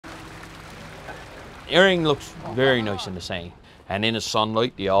Herring looks very nice in the seine, and in the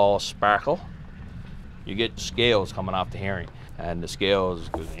sunlight they all sparkle. You get scales coming off the herring, and the scales,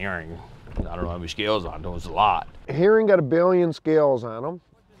 because the herring, I don't know how many scales on, there's a lot. Herring got 1 billion scales on them,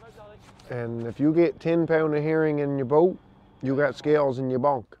 and if you get 10 pound of herring in your boat, you got scales in your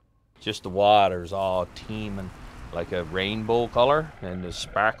bunk. Just the water's all teeming like a rainbow color, and it's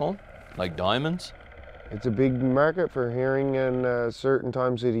sparkling like diamonds. It's a big market for herring in certain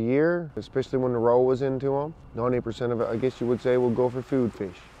times of the year, especially when the roe is into them. 90% of it, I guess you would say, will go for food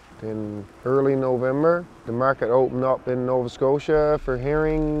fish. In early November, the market opened up in Nova Scotia for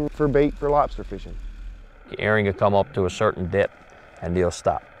herring for bait for lobster fishing. The herring will come up to a certain depth and they'll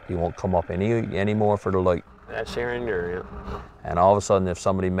stop. He won't come up any more for the light. That's herring there, yeah. And all of a sudden, if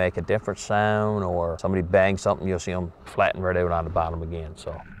somebody make a different sound or somebody bang something, you'll see them flatten right out on the bottom again.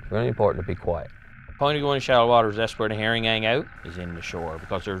 So it's really important to be quiet. The point of going to shallow waters, that's where the herring hang out, is in the shore,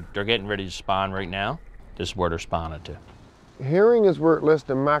 because they're getting ready to spawn right now. This is where they're spawning to. Herring is worth less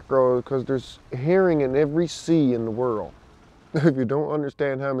than mackerel because there's herring in every sea in the world. If you don't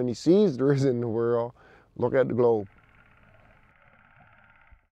understand how many seas there is in the world, look at the globe.